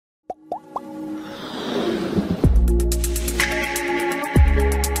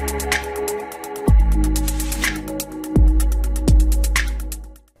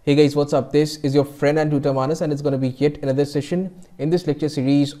Hey guys, what's up? This is your friend and tutor Manas, and it's going to be yet another session in this lecture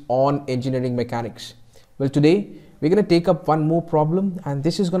series on engineering mechanics. Well, today we're going to take up one more problem, and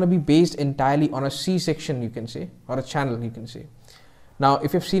this is going to be based entirely on a C section, you can say, or a channel, you can say. Now,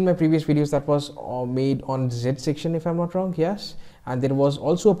 if you've seen my previous videos, that was made on Z section, if I'm not wrong, yes. And there was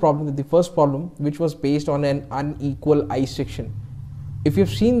also a problem with the first problem, which was based on an unequal I section. If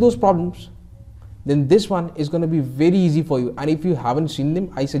you've seen those problems, then this one is going to be very easy for you. And if you haven't seen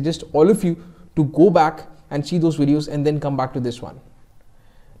them, I suggest all of you to go back and see those videos and then come back to this one.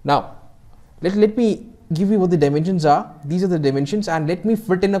 Now, let me give you what the dimensions are. These are the dimensions, and let me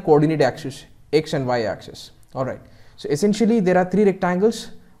fit in a coordinate axis, X and Y axis. All right. So essentially, there are three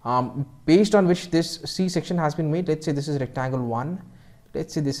rectangles based on which this C section has been made. Let's say this is rectangle 1.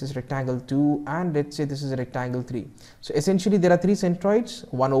 Let's say this is rectangle 2, and let's say this is rectangle 3. So essentially, there are three centroids,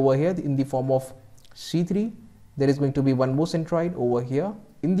 one over here in the form of C3, there is going to be one more centroid over here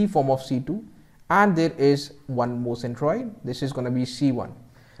in the form of C2, and there is one more centroid. This is going to be C1.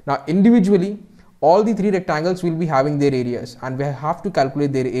 Now individually, all the three rectangles will be having their areas, and we have to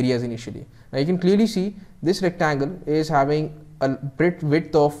calculate their areas initially. Now you can clearly see this rectangle is having a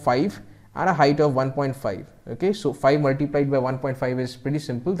width of 5 and a height of 1.5. Okay, so 5 multiplied by 1.5 is pretty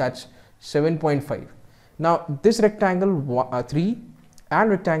simple, that's 7.5. Now this rectangle 3 and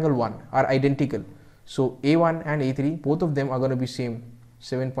rectangle 1 are identical. So A1 and A3, both of them are going to be same,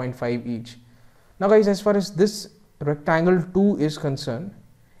 7.5 each. Now guys, as far as this rectangle 2 is concerned,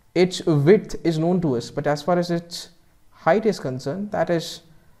 its width is known to us, but as far as its height is concerned, that is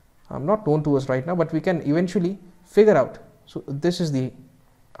not known to us right now, but we can eventually figure out. So this is the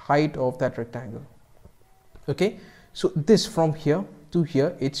height of that rectangle. Okay, so this from here to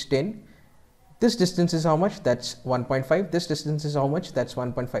here, it's 10. This distance is how much? That's 1.5. This distance is how much? That's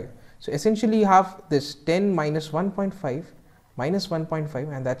 1.5. So essentially you have this 10 minus 1.5 minus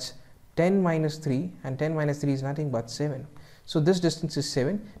 1.5, and that's 10 minus 3, and 10 minus 3 is nothing but 7. So this distance is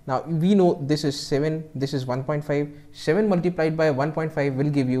 7. Now we know this is 7, this is 1.5. 7 multiplied by 1.5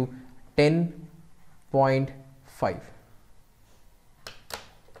 will give you 10.5.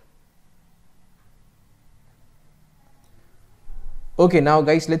 Okay, now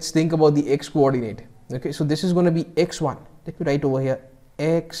guys, let's think about the x coordinate. Okay, so this is going to be x1. Let me write over here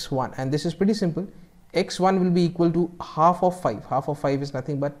x1, and this is pretty simple. X1 will be equal to half of 5. Half of 5 is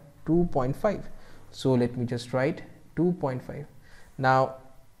nothing but 2.5. So let me just write 2.5. Now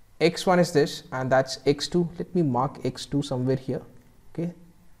x1 is this, and that's x2. Let me mark x2 somewhere here. Okay,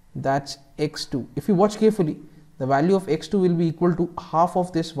 that's x2. If you watch carefully, the value of x2 will be equal to half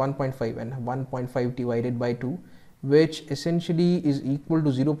of this 1.5, and 1.5 divided by 2, which essentially is equal to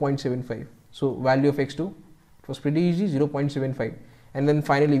 0.75. So value of x2, it was pretty easy, 0.75. And then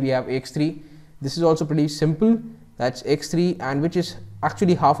finally we have x3. This is also pretty simple, that's x3, and which is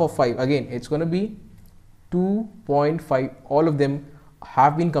actually half of 5. Again, it's going to be 2.5. all of them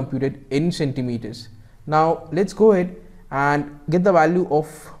have been computed in centimeters. Now let's go ahead and get the value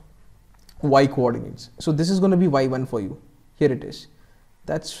of y coordinates. So this is going to be y1 for you. Here it is,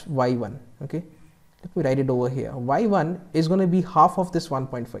 that's y1. Okay, let me write it over here. Y1 is going to be half of this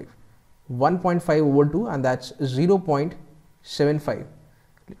 1.5. 1.5 over 2, and that's 0.75.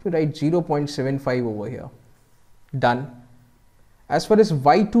 Let me write 0.75 over here. Done. As far as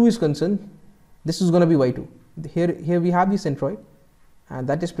y2 is concerned, this is going to be y2. Here we have the centroid, and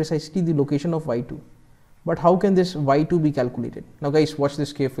that is precisely the location of y2. But how can this y2 be calculated? Now guys, watch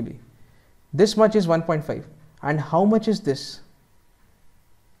this carefully. This much is 1.5, and how much is this?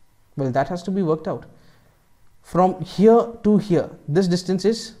 Well, that has to be worked out. From here to here, this distance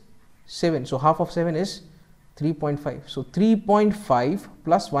is 7. So half of 7 is 3.5. So 3.5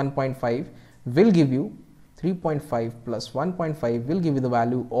 plus 1.5 will give you 3.5 plus 1.5 will give you the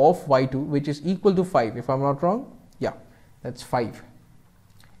value of y2, which is equal to 5. If I'm not wrong, yeah, that's 5.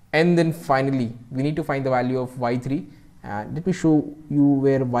 And then finally, we need to find the value of y3. And let me show you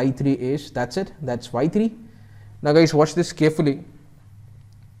where y3 is. That's it. That's y3. Now guys, watch this carefully.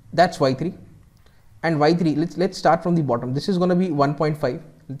 That's y3, and y3, let's start from the bottom. This is going to be 1.5.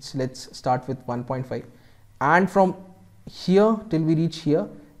 Let's start with 1.5, and from here till we reach here,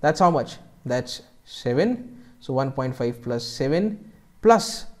 that's how much? That's 7. So 1.5 plus 7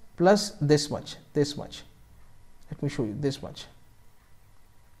 plus this much. Let me show you this much,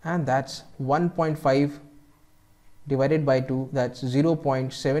 and that's 1.5 divided by 2, that's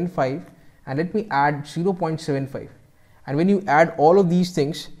 0.75, and let me add 0.75, and when you add all of these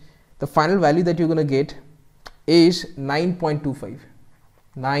things, the final value that you're going to get is 9.25.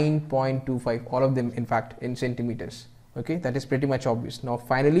 9.25, all of them in fact in centimeters. Okay, that is pretty much obvious. Now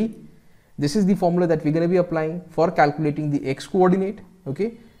finally, this is the formula that we're going to be applying for calculating the x coordinate.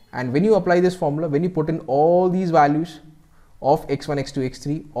 Okay, And when you apply this formula, when you put in all these values of x1, x2,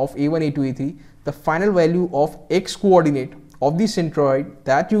 x3, of a1, a2, a3, the final value of x coordinate of the centroid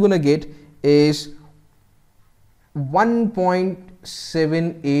that you're gonna get is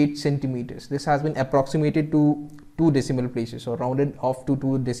 1.78 centimeters. This has been approximated to 2 decimal places, or rounded off to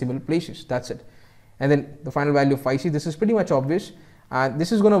 2 decimal places. That's it. And then the final value of phi c, this is pretty much obvious, and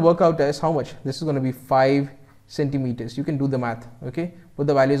this is going to work out as how much? This is going to be 5 centimeters. You can do the math. Okay, put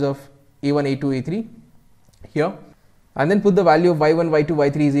the values of a1, a2, a3 here, and then put the value of y1, y2,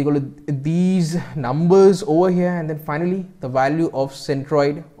 y3 is equal to these numbers over here, and then finally the value of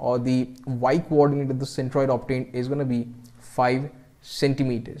centroid, or the y coordinate of the centroid obtained, is going to be 5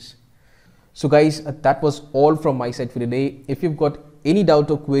 centimeters. So guys, that was all from my side for today. If you've got any doubt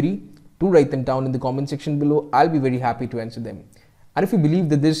or query, do write them down in the comment section below. I'll be very happy to answer them. And if you believe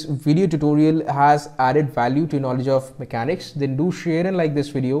that this video tutorial has added value to your knowledge of mechanics, then do share and like this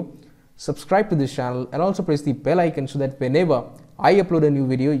video, subscribe to this channel, and also press the bell icon so that whenever I upload a new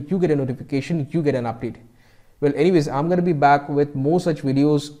video, you get a notification, you get an update. Well, anyways, I'm going to be back with more such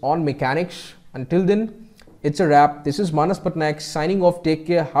videos on mechanics. Until then, it's a wrap. This is Manas Patnaik signing off. Take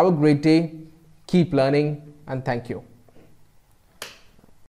care. Have a great day. Keep learning, and thank you.